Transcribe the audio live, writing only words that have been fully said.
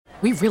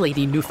We really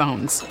need new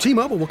phones.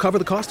 T-Mobile will cover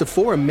the cost of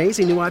 4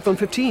 amazing new iPhone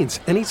 15s,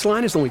 and each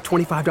line is only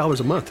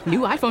 $25 a month. New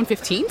iPhone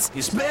 15s?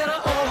 It's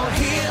better over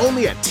here.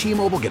 Only at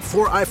T-Mobile, get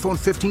 4 iPhone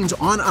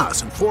 15s on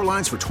us and 4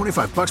 lines for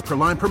 $25 per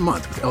line per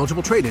month with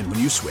eligible trade-in when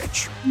you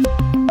switch.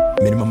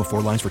 Minimum of 4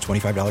 lines for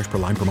 $25 per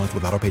line per month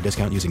with autopay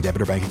discount using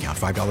debit or bank account.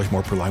 $5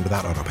 more per line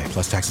without autopay,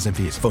 plus taxes and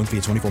fees. Phone fee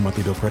at 24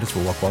 monthly bill credits for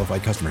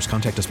well-qualified customers.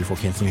 Contact us before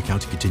canceling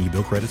account to continue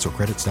bill credits or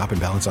credit stop and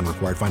balance on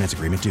required finance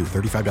agreement due.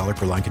 $35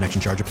 per line connection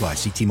charge applies.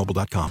 See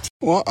T-Mobile.com.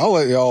 Well, I'll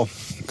let y'all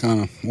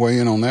kind of weigh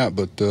in on that,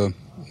 but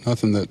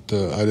nothing that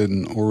I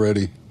didn't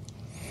already,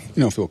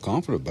 feel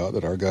confident about,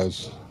 that our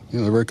guys,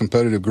 they're a very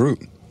competitive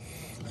group.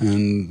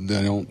 And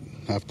they don't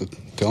have to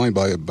tell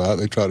anybody about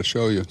it. They try to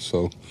show you.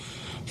 So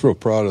I'm real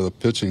proud of the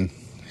pitching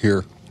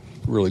here.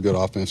 Really good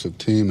offensive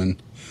team,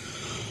 and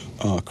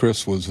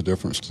Chris was the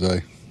difference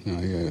today.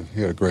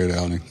 He had a great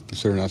outing.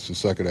 Considering that's the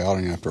second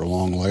outing after a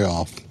long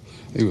layoff,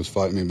 he was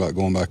fighting me about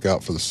going back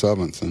out for the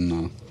 7th,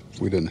 and if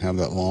we didn't have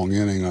that long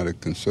inning, I'd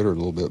have considered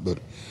a little bit. But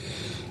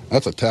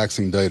that's a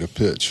taxing day to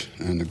pitch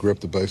and to grip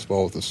the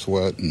baseball with the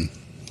sweat, and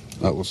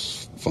that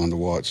was fun to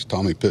watch.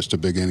 Tommy pitched a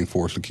big inning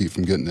for us to keep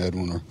from getting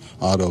Edwin or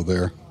Otto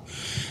there.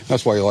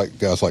 That's why you like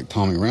guys like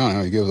Tommy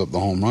Brown. He gives up the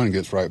home run and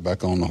gets right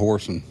back on the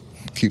horse and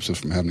keeps us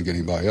from having to get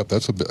anybody up.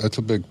 That's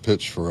a big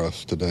pitch for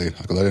us today,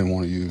 because I didn't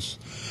want to use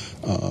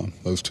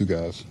those two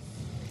guys.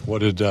 What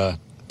did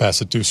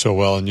Bassett do so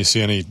well, and you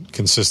see any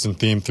consistent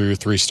theme through your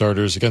 3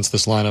 starters against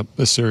this lineup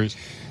this series?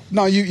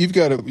 No, you've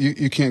got to.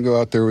 You can't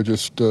go out there with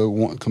just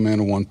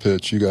command of one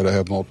pitch. You got to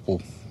have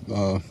multiple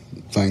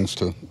things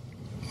to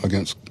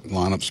against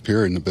lineups,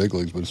 period, in the big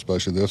leagues, but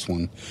especially this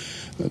one.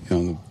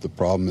 The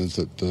problem is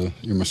that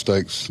your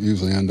mistakes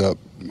usually end up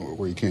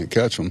where you can't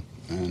catch them,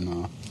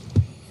 and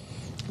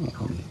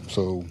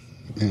so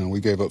we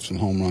gave up some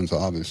home runs,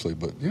 obviously,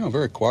 but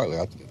very quietly.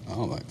 I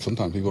don't know,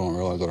 sometimes people don't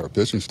realize that our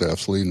pitching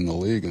staff's leading the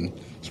league in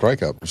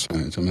strikeout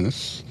percentage. I mean,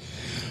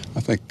 I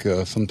think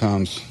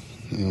sometimes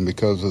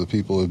because of the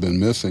people who've been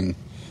missing,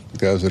 the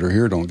guys that are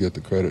here don't get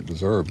the credit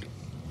deserved.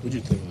 What do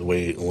you think of the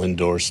way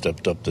Lindor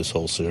stepped up this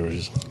whole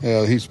series?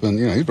 Yeah, he's been,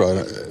 he's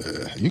right.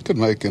 You could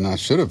make, and I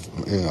should have,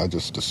 I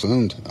just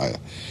assumed.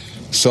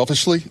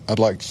 Selfishly, I'd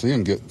like to see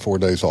him get 4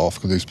 days off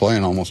because he's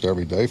playing almost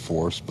every day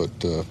for us, but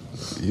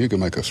you can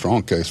make a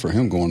strong case for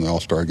him going to the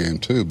All-Star game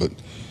too, but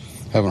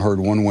haven't heard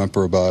one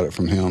whimper about it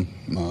from him.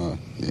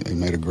 He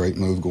made a great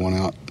move going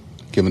out,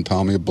 giving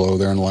Tommy a blow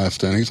there in the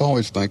last inning. He's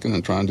always thinking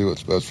and trying to do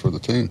what's best for the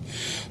team.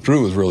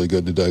 Drew was really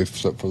good today,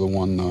 except for the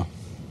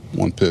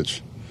one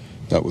pitch.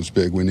 That was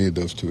big. We need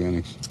those 2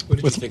 innings. What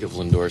did you think of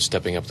Lindor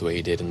stepping up the way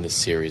he did in this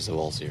series of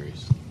all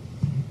series?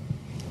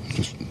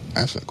 Just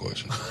ask that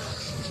question.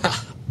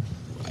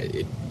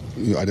 I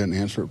didn't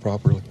answer it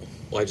properly.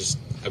 Well,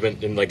 I've been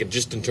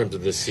just in terms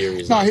of this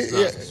series. No,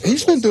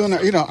 he's been doing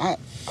that.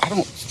 I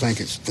don't think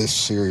it's this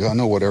series. I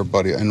know what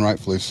everybody, and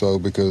rightfully so,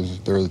 because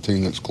they're the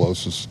team that's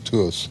closest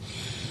to us.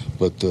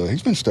 But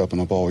he's been stepping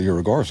up all year,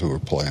 regardless of who we're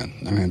playing.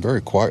 I mean,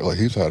 very quietly,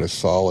 he's had a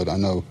solid. I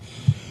know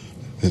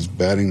his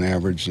batting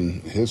average in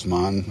his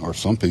mind, or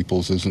some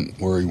people's, isn't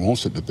where he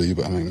wants it to be.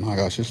 But I mean, my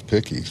gosh, it's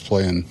picky. He's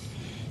playing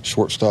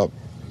shortstop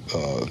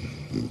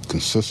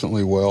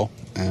consistently well,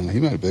 and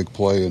he made a big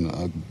play and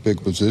a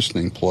big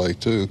positioning play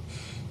too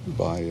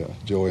by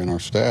Joey and our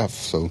staff.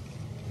 So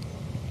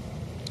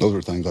those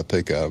are things I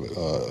take out of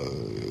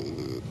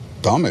it.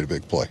 Tom made a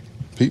big play.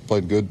 Pete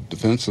played good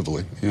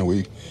defensively.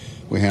 We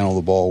handled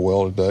the ball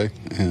well today,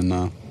 and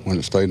when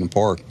it stayed in the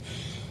park.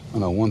 I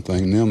know one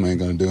thing, Nim ain't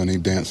going to do any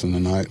dancing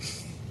tonight.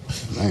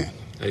 Man. How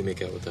do you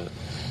make out with that?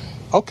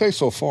 Okay,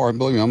 so far.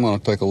 Believe me, I'm going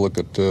to take a look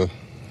at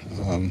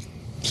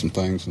some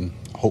things, and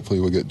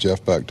hopefully we'll get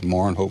Jeff back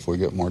tomorrow, and hopefully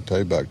we'll get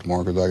Marte back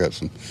tomorrow, because I got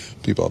some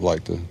people I'd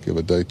like to give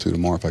a day to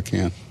tomorrow if I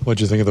can. What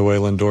did you think of the way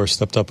Lindor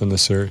stepped up in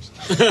this series?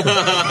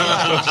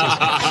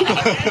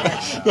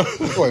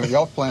 Wait,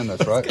 y'all planned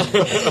this, right?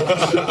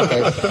 Okay.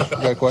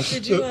 You got a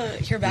question? Did you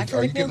hear back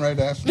from McNeil? Are you getting ready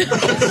to ask me?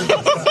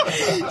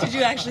 Did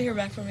you actually hear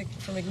back from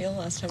McNeil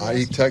last time?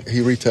 He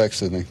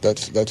retexted me.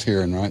 That's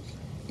hearing, right?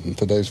 In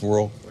today's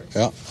world.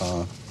 Yeah.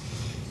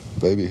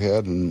 Baby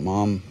head and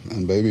mom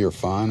and baby are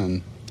fine,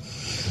 and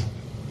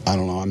I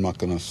don't know. I'm not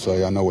going to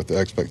say. I know what the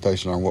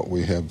expectations are, what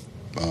we have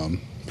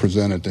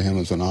presented to him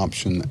as an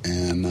option,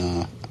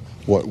 and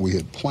what we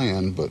had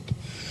planned. But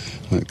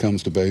when it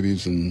comes to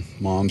babies and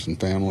moms and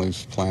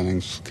families,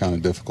 planning's kind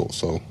of difficult.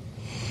 So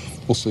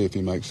we'll see if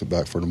he makes it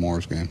back for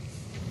tomorrow's game.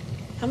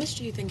 How much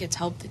do you think it's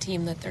helped the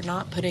team that they're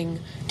not putting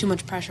too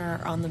much pressure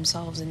on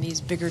themselves in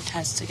these bigger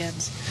tests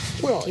against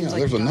teams like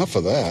there's enough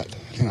of that.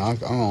 I'm on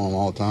them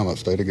all the time about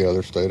stay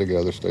together,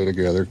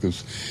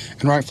 because,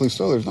 and rightfully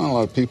so, there's not a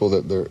lot of people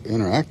that they're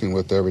interacting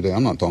with every day.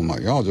 I'm not talking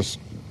about y'all, just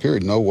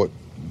period, know what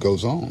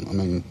goes on. I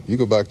mean, you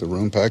go back to the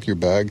room, pack your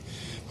bag,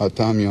 by the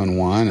time you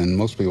unwind, and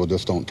most people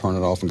just don't turn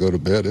it off and go to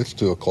bed. It's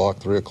 2 o'clock,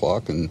 3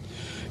 o'clock, and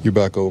you're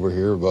back over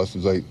here, bus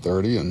is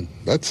 8:30, and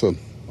that's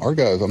our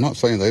guys, I'm not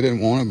saying they didn't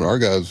want it, but our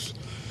guys,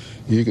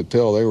 you could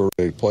tell they were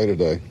ready to play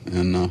today,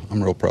 and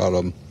I'm real proud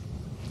of them.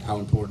 How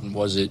important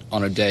was it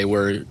on a day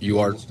where you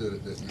are almost did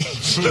it,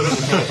 didn't you?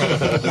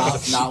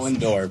 not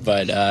Lindor,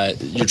 but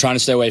you're trying to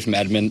stay away from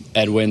Edwin.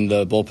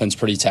 The bullpen's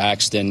pretty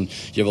taxed, and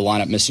you have a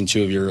lineup missing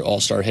 2 of your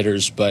all-star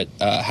hitters. But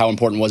how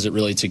important was it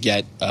really to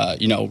get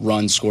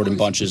runs scored in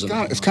bunches?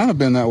 It's kind of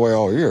been that way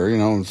all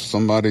year.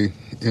 Somebody,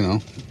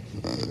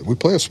 we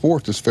play a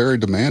sport that's very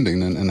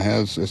demanding and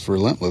it's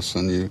relentless,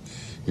 and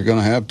you're going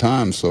to have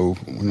time. So,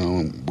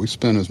 we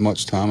spend as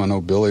much time, I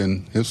know Billy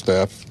and his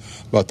staff,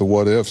 about the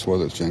what-ifs,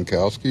 whether it's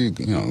Jankowski.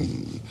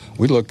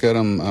 We look at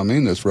them,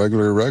 this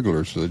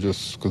regulars. So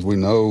just because we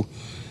know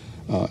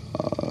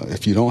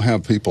if you don't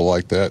have people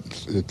like that,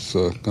 it's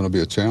going to be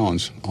a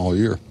challenge all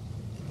year.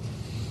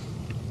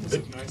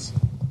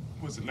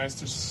 Was it nice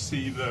to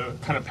see the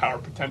kind of power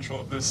potential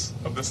of this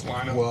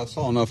lineup? Well, I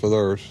saw enough of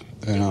theirs.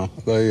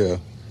 They,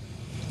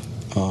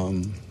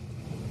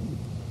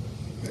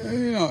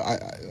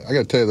 I got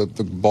to tell you that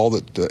the ball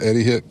that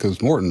Eddie hit,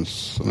 because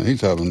Morton's,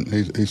 he's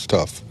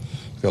tough.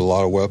 He's got a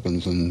lot of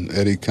weapons, and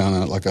Eddie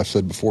kind of, like I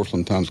said before,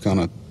 sometimes kind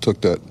of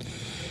took that,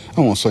 I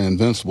don't want to say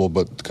invincible,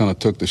 but kind of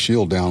took the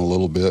shield down a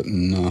little bit,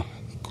 and of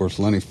course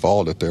Lenny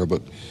followed it there,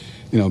 but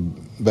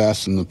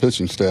Bass and the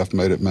pitching staff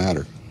made it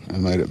matter.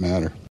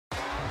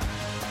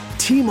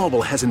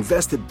 T-Mobile has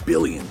invested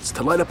billions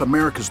to light up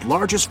America's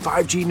largest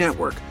 5G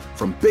network,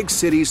 from big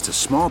cities to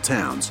small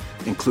towns,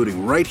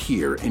 including right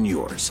here in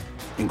yours.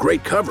 And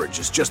great coverage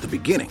is just the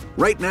beginning.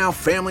 Right now,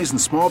 families and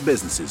small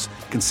businesses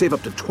can save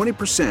up to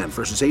 20%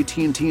 versus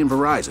AT&T and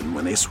Verizon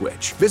when they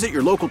switch. Visit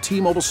your local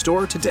T-Mobile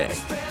store today.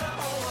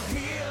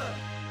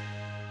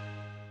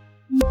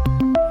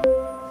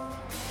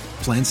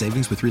 Plan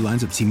savings with 3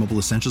 lines of T-Mobile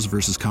Essentials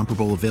versus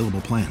comparable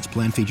available plans.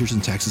 Plan features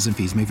and taxes and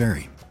fees may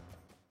vary.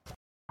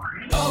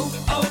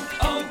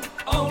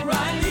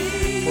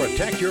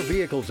 Protect your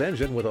vehicle's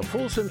engine with a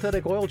full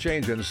synthetic oil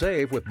change and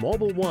save with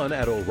Mobil 1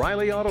 at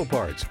O'Reilly Auto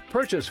Parts.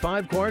 Purchase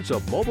 5 quarts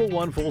of Mobil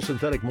 1 full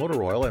synthetic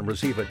motor oil and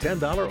receive a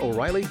 $10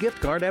 O'Reilly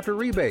gift card after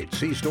rebate.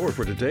 See store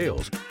for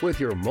details. With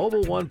your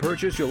Mobil 1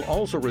 purchase, you'll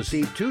also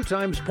receive 2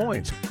 times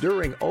points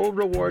during O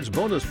Rewards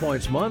Bonus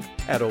Points Month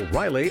at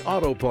O'Reilly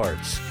Auto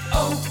Parts.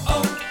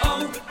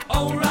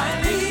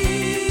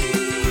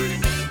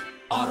 O'Reilly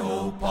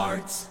Auto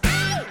Parts.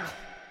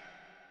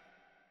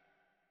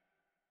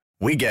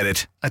 We get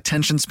it.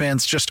 Attention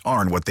spans just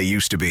aren't what they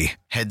used to be.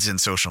 Heads in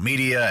social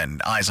media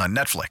and eyes on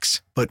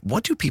Netflix. But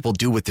what do people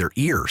do with their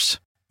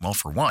ears? Well,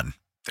 for one,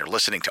 they're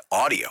listening to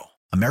audio.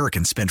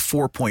 Americans spend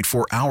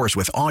 4.4 hours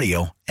with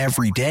audio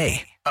every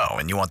day. Oh,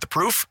 and you want the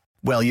proof?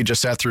 Well, you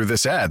just sat through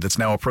this ad that's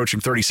now approaching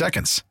 30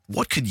 seconds.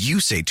 What could you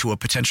say to a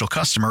potential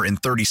customer in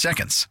 30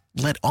 seconds?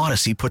 Let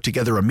Odyssey put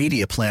together a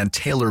media plan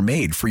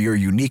tailor-made for your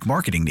unique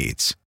marketing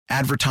needs.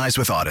 Advertise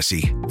with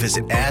Odyssey.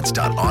 Visit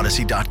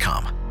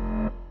ads.odyssey.com.